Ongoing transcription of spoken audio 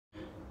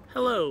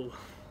Hello!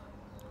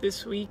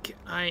 This week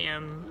I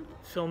am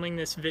filming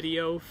this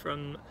video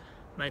from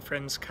my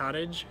friend's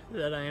cottage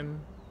that I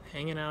am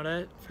hanging out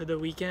at for the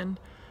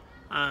weekend.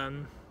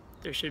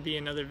 There should be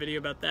another video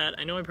about that.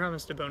 I know I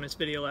promised a bonus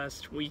video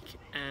last week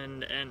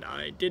and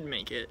I did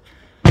make it.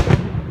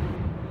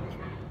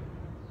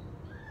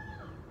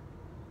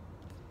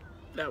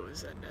 That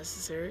was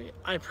unnecessary.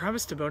 I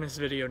promised a bonus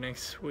video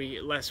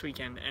last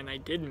weekend and I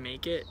did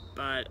make it,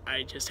 but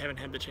I just haven't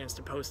had the chance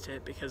to post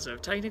it because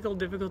of technical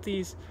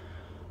difficulties.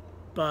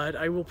 But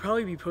I will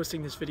probably be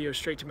posting this video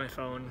straight to my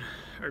phone,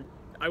 or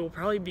I will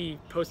probably be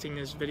posting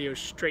this video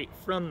straight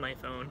from my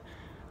phone.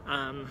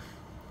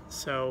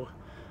 So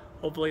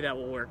hopefully that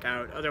will work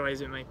out. Otherwise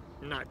it might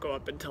not go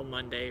up until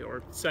Monday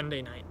or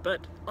Sunday night,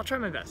 but I'll try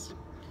my best.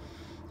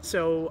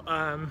 So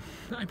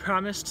I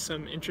promised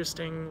some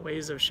interesting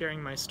ways of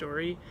sharing my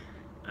story,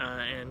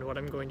 and what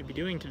I'm going to be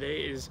doing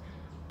today is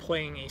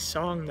playing a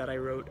song that I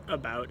wrote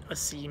about a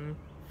scene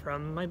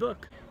from my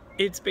book.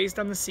 It's based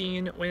on the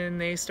scene when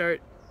they start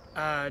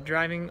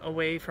driving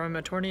away from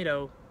a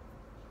tornado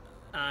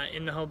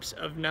in the hopes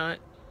of not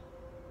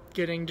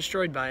getting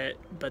destroyed by it,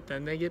 but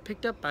then they get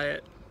picked up by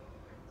it.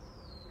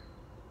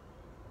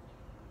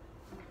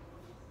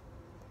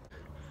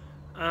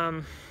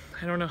 I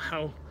don't know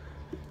how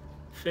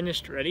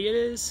finished ready it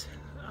is.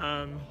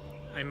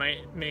 I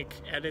might make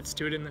edits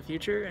to it in the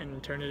future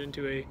and turn it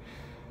into a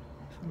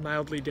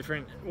mildly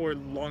different or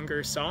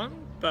longer song,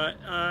 but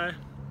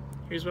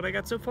here's what I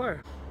got so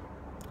far.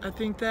 I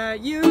think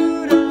that you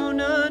don't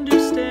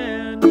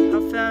understand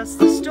how fast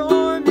the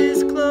storm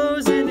is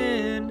closing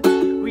in.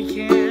 We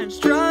can't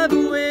drive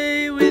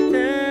away with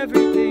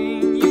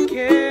everything you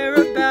care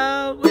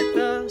about with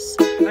us.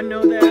 I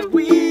know that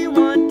we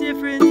want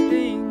different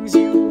things.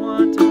 You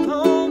want a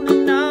home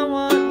and I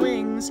want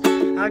wings.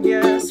 I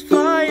guess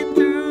flying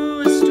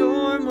through a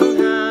storm will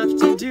have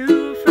to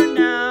do for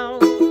now,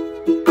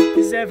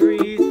 'cause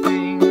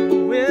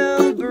everything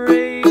will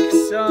break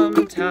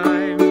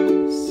sometimes.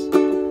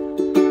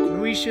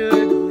 We should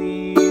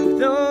leave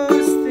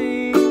those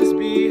things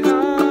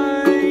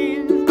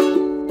behind.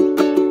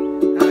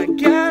 I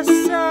guess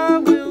I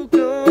will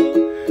go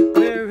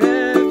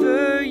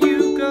wherever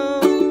you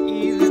go,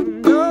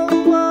 even though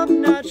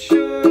I'm not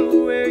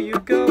sure where you're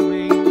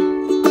going.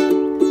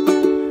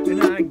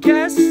 And I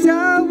guess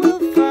I will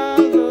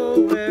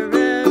follow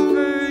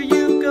wherever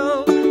you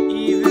go,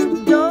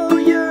 even though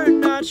you're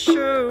not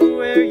sure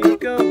where you're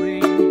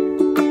going.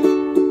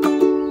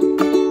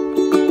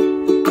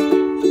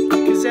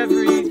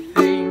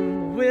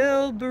 Everything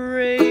will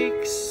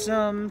break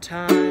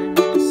sometimes.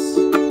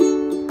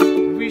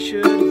 We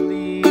should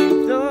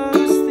leave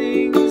those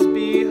things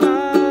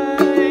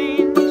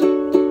behind.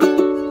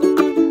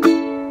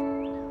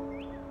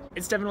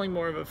 It's definitely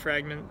more of a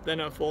fragment than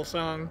a full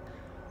song,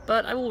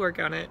 but I will work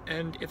on it,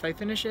 and if I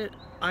finish it,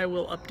 I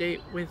will update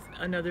with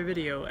another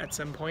video at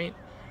some point.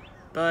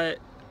 But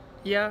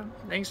yeah,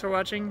 thanks for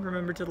watching.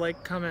 Remember to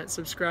like, comment,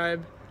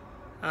 subscribe.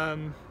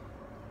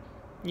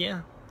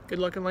 Yeah. Good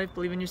luck in life,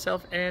 believe in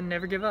yourself, and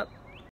never give up.